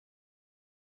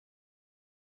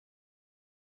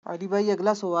علی بھائی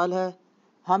اگلا سوال ہے،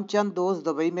 ہم چند دوست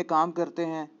دبئی میں کام کرتے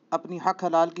ہیں، اپنی حق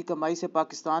حلال کی کمائی سے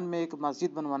پاکستان میں ایک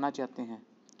مسجد بنوانا چاہتے ہیں،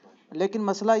 لیکن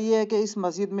مسئلہ یہ ہے کہ اس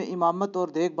مسجد میں امامت اور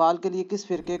دیکھ بھال کے لیے کس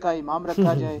فرقے کا امام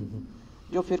رکھا جائے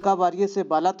جو فرقہ واریت سے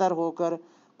بالا تر ہو کر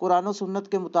قرآن و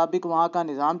سنت کے مطابق وہاں کا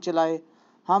نظام چلائے۔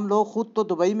 ہم لوگ خود تو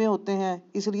دبئی میں ہوتے ہیں،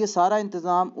 اس لیے سارا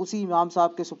انتظام اسی امام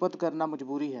صاحب کے سپرد کرنا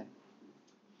مجبوری ہے۔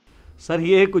 سر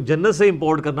یہ کچھ جنت سے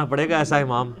امپورٹ کرنا پڑے گا ایسا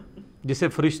امام جسے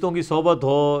فرشتوں کی صحبت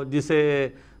ہو، جسے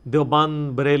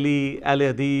دیوبند، بریلی، اہل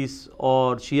حدیث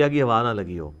اور شیعہ کی ہوا نہ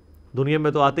لگی ہو۔ دنیا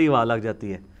میں تو آتے ہی ہوا لگ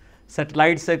جاتی ہے،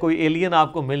 سیٹلائٹ سے کوئی ایلین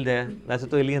آپ کو مل جائے، ویسے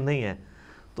تو ایلین نہیں ہے،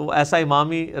 تو ایسا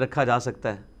امام ہی رکھا جا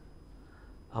سکتا ہے۔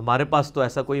 ہمارے پاس تو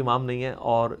ایسا کوئی امام نہیں ہے،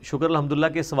 اور شکر الحمدللہ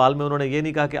کے سوال میں انہوں نے یہ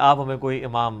نہیں کہا کہ آپ ہمیں کوئی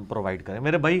امام پرووائڈ کریں۔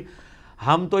 میرے بھائی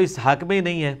ہم تو اس حق میں ہی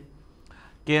نہیں ہیں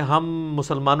کہ ہم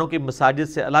مسلمانوں کی مساجد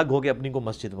سے الگ ہو کے اپنی کو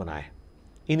مسجد بنائیں۔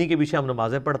 انہی کے پیچھے ہم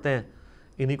نمازیں پڑھتے ہیں،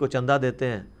 انہی کو چندہ دیتے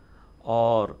ہیں،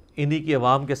 اور انہی کی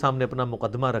عوام کے سامنے اپنا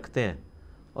مقدمہ رکھتے ہیں،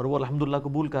 اور وہ الحمدللہ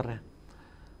قبول کر رہے ہیں۔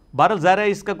 بہرحال ظاہر ہے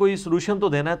اس کا کوئی سلوشن تو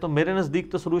دینا ہے، تو میرے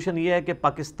نزدیک تو سلوشن یہ ہے کہ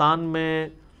پاکستان میں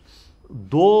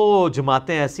دو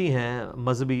جماعتیں ایسی ہیں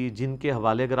مذہبی جن کے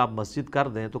حوالے اگر آپ مسجد کر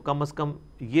دیں تو کم از کم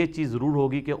یہ چیز ضرور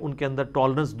ہوگی کہ ان کے اندر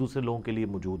ٹالرنس دوسرے لوگوں کے لیے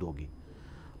موجود ہوگی۔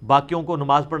 باقیوں کو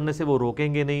نماز پڑھنے سے وہ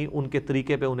روکیں گے نہیں، ان کے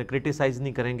طریقے پہ انہیں کرٹیسائز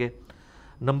نہیں کریں گے۔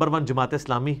 نمبر 1 جماعت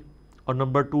اسلامی، اور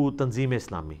نمبر 2 تنظیم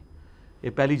اسلامی۔ یہ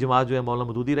پہلی جماعت جو ہے مولانا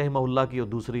مودودی رحمہ اللہ کی، اور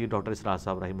دوسری ڈاکٹر اسرار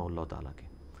صاحب رحمہ اللہ تعالیٰ کی۔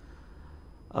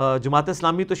 جماعت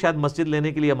اسلامی تو شاید مسجد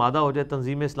لینے کے لیے آمادہ ہو جائے،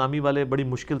 تنظیم اسلامی والے بڑی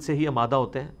مشکل سے ہی آمادہ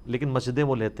ہوتے ہیں، لیکن مسجدیں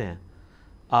وہ لیتے ہیں۔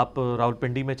 آپ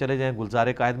راولپنڈی میں چلے جائیں، گلزار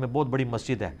قائد میں بہت بڑی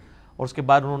مسجد ہے، اور اس کے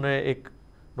بعد انہوں نے ایک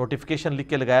نوٹیفیکیشن لکھ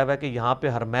کے لگایا ہوا ہے کہ یہاں پہ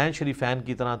حرمین شریفین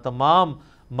کی طرح تمام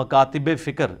مکاتب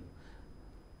فکر،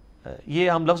 یہ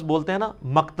ہم لفظ بولتے ہیں نا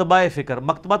مکتبہ فکر،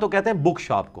 مکتبہ تو کہتے ہیں بک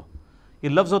شاپ کو، یہ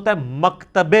لفظ ہوتا ہے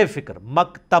مکتب فکر،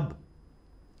 مکتب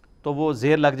تو وہ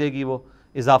زیر لگ جائے گی وہ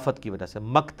اضافت کی وجہ سے،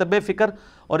 مکتب فکر،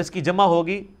 اور اس کی جمع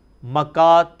ہوگی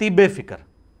مکاتب فکر۔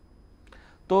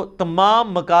 تو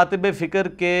تمام مکاتب فکر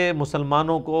کے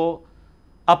مسلمانوں کو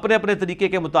اپنے اپنے طریقے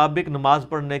کے مطابق نماز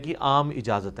پڑھنے کی عام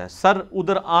اجازت ہے۔ سر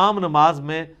ادھر عام نماز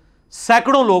میں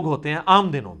سینکڑوں لوگ ہوتے ہیں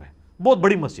عام دنوں میں، بہت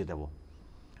بڑی مسجد ہے وہ،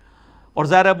 اور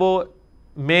ظاہر ہے وہ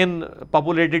مین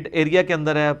پاپولیٹڈ ایریا کے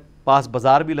اندر ہے، پاس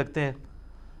بازار بھی لگتے ہیں۔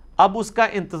 اب اس کا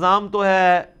انتظام تو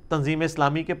ہے تنظیم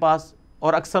اسلامی کے پاس،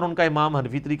 اور اکثر ان کا امام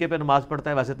حنفی طریقے پہ نماز پڑھتا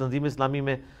ہے۔ ویسے تنظیم اسلامی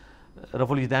میں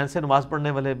رفع الیدین سے نماز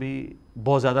پڑھنے والے بھی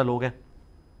بہت زیادہ لوگ ہیں،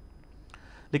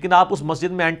 لیکن آپ اس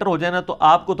مسجد میں انٹر ہو جائیں نا تو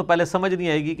آپ کو تو پہلے سمجھ نہیں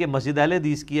آئے گی کہ مسجد اہل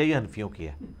حدیث کی ہے یا حنفیوں کی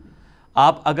ہے۔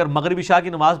 آپ اگر مغرب عشاء کی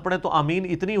نماز پڑھیں تو آمین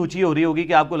اتنی اونچی ہو رہی ہوگی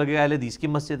کہ آپ کو لگے گا اہل حدیث کی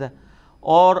مسجد ہے،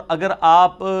 اور اگر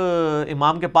آپ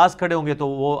امام کے پاس کھڑے ہوں گے تو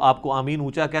وہ آپ کو آمین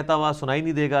اونچا کہتا ہوا سنائی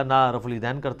نہیں دے گا، نہ رفع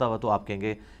الیدین کرتا ہوا، تو آپ کہیں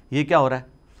گے یہ کیا ہو رہا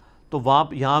ہے۔ تو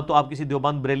یہاں تو آپ کسی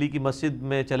دیوبند بریلی کی مسجد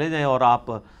میں چلے جائیں اور آپ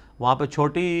وہاں پہ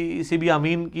چھوٹی سی بھی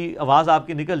آمین کی آواز آپ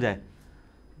کی نکل جائے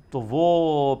تو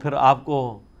وہ پھر آپ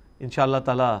کو انشاءاللہ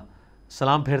تعالی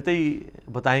سلام پھیرتے ہی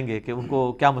بتائیں گے کہ ان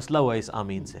کو کیا مسئلہ ہوا اس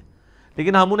آمین سے۔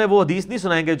 لیکن ہم انہیں وہ حدیث نہیں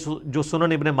سنائیں گے جو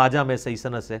سنن ابن ماجہ میں صحیح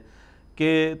سند سے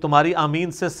کہ تمہاری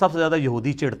آمین سے سب سے زیادہ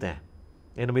یہودی چڑھتے ہیں،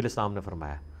 یہ نبی علیہ السلام نے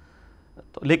فرمایا۔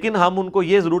 لیکن ہم ان کو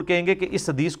یہ ضرور کہیں گے کہ اس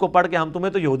حدیث کو پڑھ کے ہم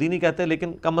تمہیں تو یہودی نہیں کہتے،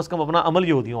 لیکن کم از کم اپنا عمل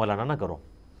یہودیوں والا نہ کرو،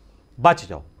 بچ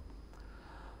جاؤ۔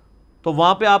 تو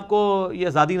وہاں پہ آپ کو یہ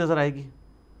آزادی نظر آئے گی۔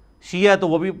 شیعہ تو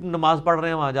وہ بھی نماز پڑھ رہے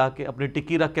ہیں وہاں جا کے، اپنی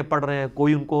ٹکی رکھ کے پڑھ رہے ہیں،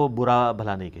 کوئی ان کو برا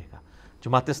بھلا نہیں کہے گا۔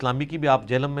 جماعت اسلامی کی بھی آپ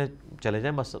جہلم میں چلے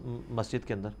جائیں مسجد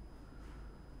کے اندر،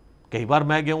 کئی بار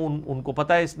میں گیا ہوں، ان کو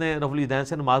پتہ ہے اس نے رفع الیدین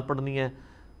سے نماز پڑھنی ہے۔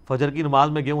 فجر کی نماز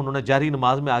میں گیا ہوں، انہوں نے جہری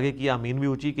نماز میں آگے کیا، آمین بھی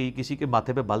اونچی کی، کسی کے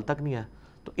ماتھے پہ بل تک نہیں ہے۔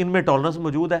 تو ان میں ٹالرنس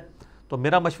موجود ہے۔ تو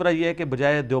میرا مشورہ یہ ہے کہ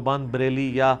بجائے دیوبند بریلی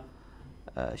یا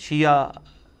شیعہ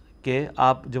کے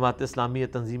آپ جماعت اسلامی یا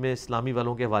تنظیم اسلامی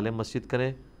والوں کے حوالے مسجد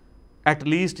کریں۔ ایٹ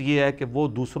لیسٹ یہ ہے کہ وہ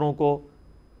دوسروں کو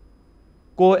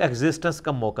ایگزسٹنس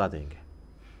کا موقع دیں گے،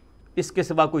 اس کے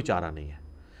سوا کوئی چارہ نہیں ہے۔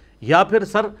 یا پھر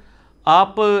سر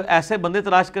آپ ایسے بندے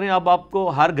تلاش کریں، اب آپ کو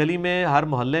ہر گلی میں، ہر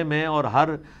محلے میں اور ہر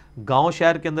گاؤں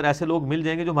شہر کے اندر ایسے لوگ مل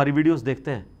جائیں گے جو ہماری ویڈیوز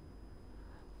دیکھتے ہیں،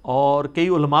 اور کئی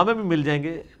علماء میں بھی مل جائیں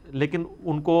گے، لیکن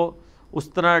ان کو اس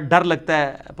طرح ڈر لگتا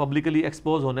ہے پبلکلی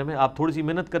ایکسپوز ہونے میں۔ آپ تھوڑی سی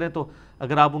محنت کریں تو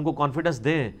اگر آپ ان کو کانفیڈنس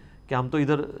دیں کہ ہم تو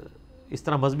ادھر اس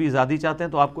طرح مذہبی آزادی چاہتے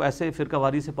ہیں، تو آپ کو ایسے فرقہ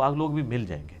واری سے پاک لوگ بھی مل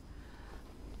جائیں گے۔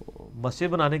 مسجد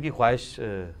بنانے کی خواہش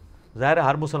ظاہر ہے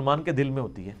ہر مسلمان کے دل میں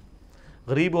ہوتی ہے،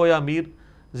 غریب ہو یا امیر،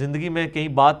 زندگی میں کہیں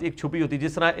بات ایک چھپی ہوتی ہے۔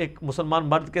 جس طرح ایک مسلمان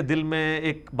مرد کے دل میں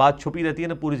ایک بات چھپی رہتی ہے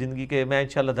نا پوری زندگی کے، میں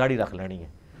انشاءاللہ داڑھی رکھ لینی ہے،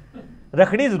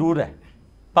 رکھنی ضرور ہے،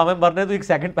 پاویں مرنے تو 1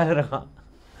 سیکنڈ پہلے رکھا،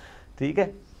 ٹھیک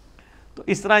ہے۔ تو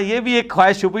اس طرح یہ بھی ایک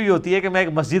خواہش چھپی ہوئی ہوتی ہے کہ میں ایک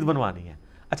مسجد بنوانی ہے۔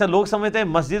 اچھا لوگ سمجھتے ہیں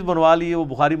مسجد بنوا لی، وہ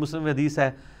بخاری مسلم میں حدیث ہے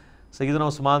سیدنا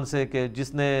عثمان سے کہ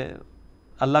جس نے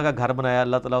اللہ کا گھر بنایا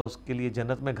اللہ تعالیٰ اس کے لیے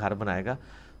جنت میں گھر بنائے گا.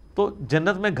 تو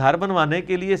جنت میں گھر بنوانے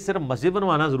کے لیے صرف مسجد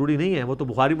بنوانا ضروری نہیں ہے. وہ تو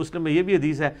بخاری مسلم میں یہ بھی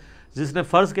حدیث ہے جس نے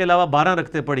فرض کے علاوہ 12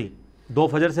 رکعتیں پڑھی، 2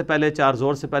 فجر سے پہلے، 4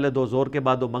 ظہر سے پہلے، 2 ظہر کے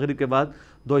بعد، 2 مغرب کے بعد،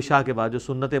 2 عشاء کے بعد، جو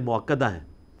سنت مؤکدہ ہیں،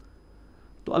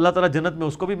 تو اللہ تعالیٰ جنت میں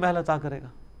اس کو بھی محل عطا کرے گا.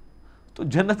 تو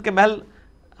جنت کے محل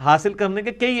حاصل کرنے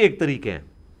کے کئی ایک طریقے ہیں.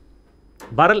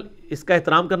 بہرحال اس کا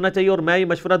احترام کرنا چاہیے. اور میں یہ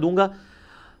مشورہ دوں گا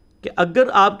کہ اگر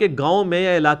آپ کے گاؤں میں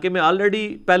یا علاقے میں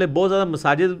آلریڈی پہلے بہت زیادہ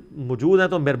مساجد موجود ہیں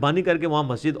تو مہربانی کر کے وہاں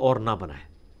مسجد اور نہ بنائیں،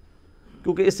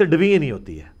 کیونکہ اس سے ڈویژن نہیں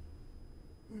ہوتی ہے.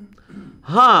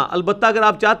 ہاں البتہ اگر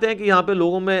آپ چاہتے ہیں کہ یہاں پہ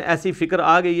لوگوں میں ایسی فکر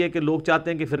آ گئی ہے کہ لوگ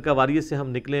چاہتے ہیں کہ فرقہ واریت سے ہم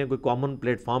نکلیں، کوئی کامن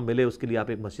پلیٹ فارم ملے، اس کے لیے آپ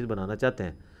ایک مسجد بنانا چاہتے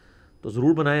ہیں تو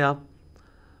ضرور بنائیں. آپ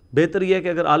بہتر یہ ہے کہ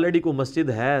اگر آلریڈی کوئی مسجد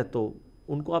ہے تو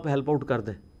ان کو آپ ہیلپ آؤٹ کر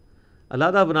دیں.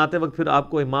 علیحدہ بناتے وقت پھر آپ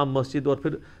کو امام مسجد، اور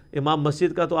پھر امام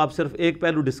مسجد کا تو آپ صرف ایک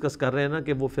پہلو ڈسکس کر رہے ہیں نا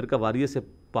کہ وہ فرقہ واریت سے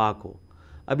پاک ہو.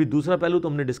 ابھی دوسرا پہلو تو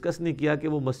ہم نے ڈسکس نہیں کیا کہ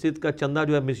وہ مسجد کا چندہ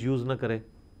جو ہے مس یوز نہ کرے،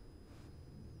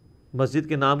 مسجد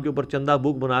کے نام کے اوپر چندہ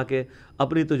بک بنا کے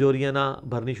اپنی تجوریاں نہ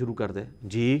بھرنی شروع کر دیں.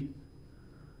 جی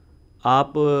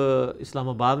آپ اسلام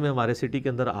آباد میں ہمارے سٹی کے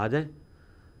اندر آ جائیں،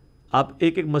 آپ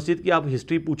ایک ایک مسجد کی آپ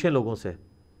ہسٹری پوچھیں لوگوں سے.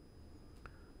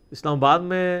 اسلام آباد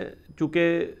میں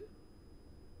چونکہ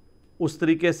اس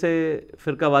طریقے سے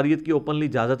فرقہ واریت کی اوپنلی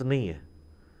اجازت نہیں ہے،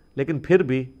 لیکن پھر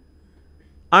بھی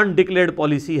انڈکلیئرڈ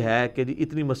پالیسی ہے کہ جی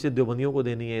اتنی مسجد دیوبندیوں کو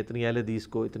دینی ہے، اتنی اہل حدیث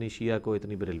کو، اتنی شیعہ کو،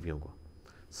 اتنی بریلویوں کو.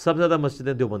 سب سے زیادہ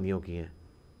مسجدیں دیوبندیوں کی ہیں،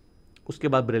 اس کے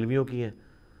بعد بریلویوں کی ہیں،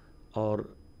 اور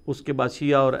اس کے بعد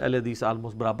شیعہ اور اہل حدیث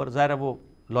آلموسٹ برابر. ظاہر ہے وہ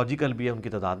لاجیکل بھی ہے، ان کی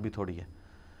تعداد بھی تھوڑی ہے،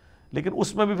 لیکن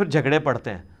اس میں بھی پھر جھگڑے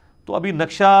پڑتے ہیں. تو ابھی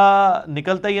نقشہ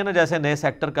نکلتا ہی ہے نا جیسے نئے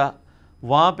سیکٹر کا،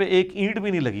 وہاں پہ ایک اینٹ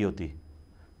بھی نہیں لگی ہوتی.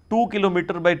 2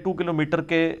 کلومیٹر بائی 2 کلومیٹر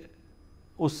کے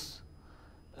اس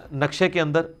نقشے کے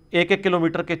اندر 1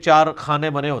 کلومیٹر کے 4 خانے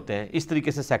بنے ہوتے ہیں. اس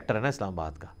طریقے سے سیکٹر ہے نا اسلام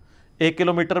آباد کا، 1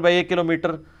 kilometre by 1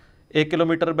 kilometre, 1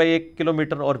 kilometre by 1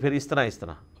 kilometre, اور پھر اس طرح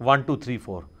 1 2 3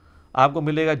 4 آپ کو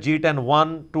ملے گا G10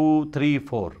 1 2 3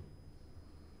 4.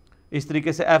 اس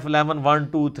طریقے سے F11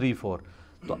 1 2 3 4.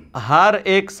 تو ہر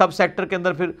ایک سب سیکٹر کے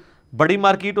اندر پھر بڑی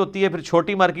مارکیٹ ہوتی ہے، پھر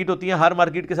چھوٹی مارکیٹ ہوتی ہے، ہر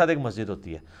مارکیٹ کے ساتھ ایک مسجد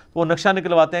ہوتی ہے. تو وہ نقشہ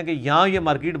نکلواتے ہیں کہ یہاں یہ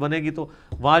مارکیٹ بنے گی تو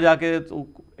وہاں جا کے تو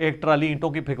ایک ٹرالی اینٹوں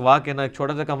کی پھکوا کے نا ایک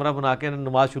چھوٹا سا کمرہ بنا کے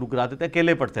نماز شروع کرا دیتے ہیں،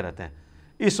 کیلے پڑھتے رہتے ہیں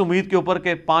اس امید کے اوپر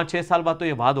کہ 5-6 سال بعد تو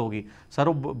یہ بات ہوگی. سر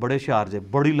وہ بڑے شارج ہے،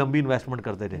 بڑی لمبی انویسٹمنٹ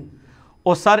کرتے رہے،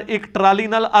 اور سر ایک ٹرالی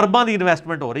نال ارباں دی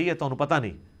انویسٹمنٹ ہو رہی ہے، تو انہوں پتہ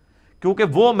نہیں. کیونکہ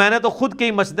وہ میں نے تو خود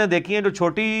کئی مسجدیں دیکھی ہیں جو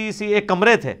چھوٹی سی ایک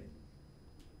کمرے تھے.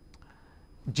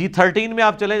 G13 میں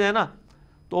آپ چلے جائیں نا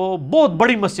تو بہت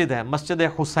بڑی مسجد ہے، مسجد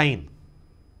حسین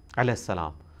علیہ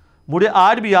السلام. مجھے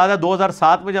آج بھی یاد ہے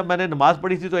 2007 میں جب میں نے نماز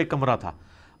پڑھی تھی تو ایک کمرہ تھا.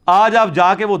 آج آپ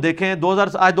جا کے وہ دیکھیں،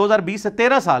 آج 2020 سے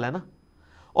 13 سال ہے نا،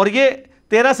 اور یہ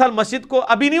 13 سال مسجد کو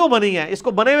ابھی نہیں وہ بنی ہے، اس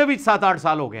کو بنے ہوئے بھی 7-8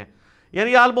 سال ہو گئے ہیں.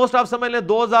 یعنی آلموسٹ آپ سمجھ لیں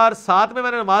 2007 میں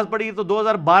نے نماز پڑھی تو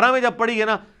 2012 میں جب پڑھی ہے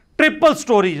نا، ٹرپل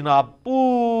سٹوری جناب،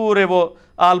 پورے وہ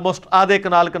آلموسٹ آدھے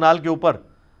کنال کے اوپر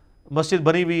مسجد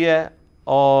بنی ہوئی ہے،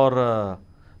 اور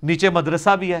نیچے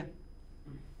مدرسہ بھی ہے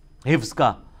حفظ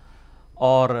کا،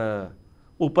 اور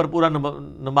اوپر پورا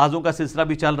نمازوں کا سلسلہ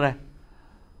بھی چل رہا ہے.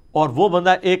 اور وہ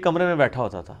بندہ ایک کمرے میں بیٹھا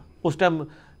ہوتا تھا اس ٹائم،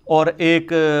 اور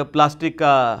ایک پلاسٹک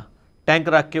کا ٹینک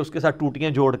رکھ کے اس کے ساتھ ٹوٹیاں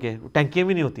جوڑ کے، ٹینکیاں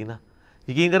بھی نہیں ہوتی نا،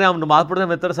 یقین کریں ہم نماز پڑھتے ہیں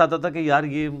میرے طرف آتا تھا کہ یار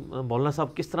یہ مولانا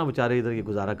صاحب کس طرح بیچارے ادھر یہ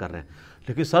گزارا کر رہے ہیں.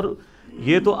 لیکن سر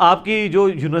یہ تو آپ کی جو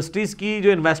یونیورسٹیز کی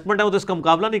جو انویسٹمنٹ ہے وہ تو اس کا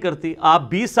مقابلہ نہیں کرتی. آپ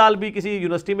 20 سال بھی کسی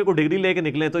یونیورسٹی میں کوئی ڈگری لے کے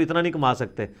نکلیں تو اتنا نہیں کما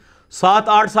سکتے.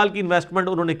 7-8 سال کی انویسٹمنٹ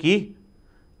انہوں نے کی.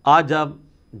 آج جب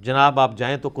جناب آپ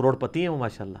جائیں تو کروڑ پتی ہیں وہ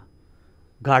ماشاءاللہ،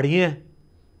 گاڑیاں ہیں،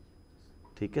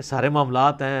 ٹھیک ہے، سارے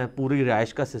معاملات ہیں، پوری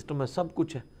رہائش کا سسٹم ہے، سب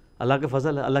کچھ ہے. اللہ کے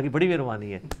فضل ہے، اللہ کی بڑی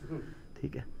مہربانی ہے،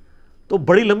 ٹھیک ہے. تو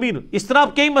بڑی لمبی اس طرح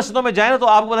آپ کئی مسجدوں میں جائیں تو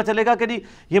آپ کو پتہ چلے گا کہ جی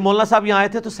یہ مولانا صاحب یہاں آئے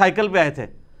تھے تو سائیکل پہ آئے تھے،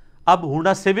 اب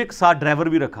ہونڈا سیوک ساتھ ڈرائیور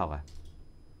بھی رکھا ہوا ہے،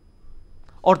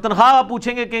 اور تنخواہ آپ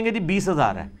پوچھیں گے کہیں گے جی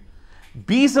 20,000 ہے.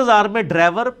 20,000 میں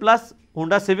ڈرائیور پلس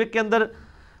ہونڈا سیوک کے اندر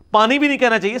پانی بھی نہیں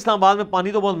کہنا چاہیے، اسلام آباد میں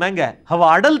پانی تو بہت مہنگا ہے،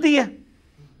 ہوا ڈلتی ہے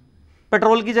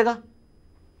پیٹرول کی جگہ.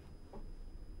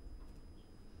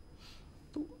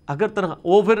 تو اگر تنخواہ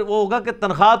وہ پھر وہ ہوگا کہ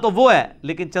تنخواہ تو وہ ہے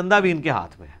لیکن چندہ بھی ان کے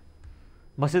ہاتھ میں ہے،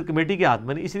 مسجد کمیٹی کے ہاتھ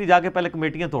میں نہیں، اس لیے جا کے پہلے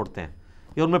کمیٹیاں توڑتے ہیں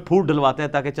یا ان میں پھوٹ ڈلواتے ہیں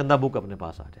تاکہ چندہ بک اپنے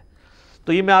پاس آ جائے.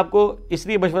 تو یہ میں آپ کو اس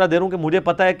لیے مشورہ دے رہا ہوں کہ مجھے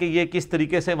پتہ ہے کہ یہ کس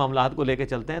طریقے سے معاملات کو لے کے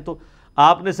چلتے ہیں. تو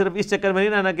آپ نے صرف اس چکر میں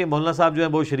نہیں رہنا کہ مولانا صاحب جو ہیں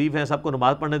بہت شریف ہیں، سب کو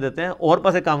نماز پڑھنے دیتے ہیں، اور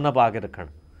پاسے کام نہ پا کے رکھن.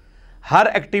 ہر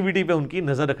ایکٹیویٹی پہ ان کی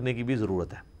نظر رکھنے کی بھی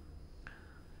ضرورت ہے.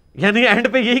 یعنی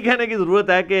اینڈ پہ یہی کہنے کی ضرورت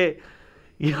ہے کہ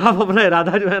یا آپ اپنا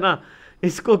ارادہ جو ہے نا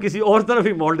اس کو کسی اور طرف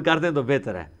ہی مولڈ کر دیں تو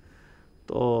بہتر ہے.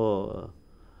 تو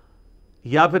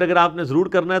یا پھر اگر آپ نے ضرور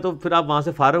کرنا ہے تو پھر آپ وہاں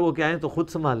سے فارغ ہو کے آئیں تو خود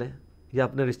سنبھالیں یا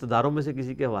اپنے رشتہ داروں میں سے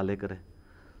کسی کے حوالے کریں.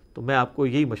 تو میں آپ کو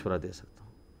یہی مشورہ دے سکتا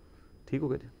ہوں. ٹھیک ہو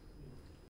گیا جی.